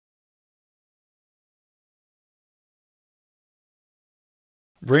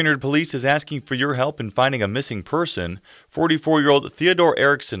Brainerd Police is asking for your help in finding a missing person. 44-year-old Theodore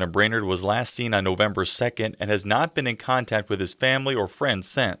Erickson of Brainerd was last seen on November 2nd and has not been in contact with his family or friends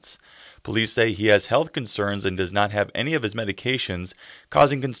since. Police say he has health concerns and does not have any of his medications,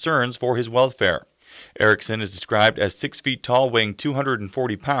 causing concerns for his welfare. Erickson is described as 6 feet tall, weighing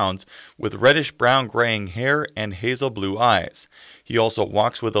 240 pounds, with reddish-brown graying hair and hazel blue eyes. He also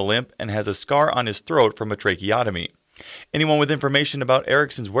walks with a limp and has a scar on his throat from a tracheotomy. Anyone with information about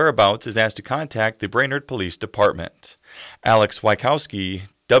Erickson's whereabouts is asked to contact the Brainerd Police Department. Alex Wykowski,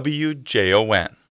 WJON.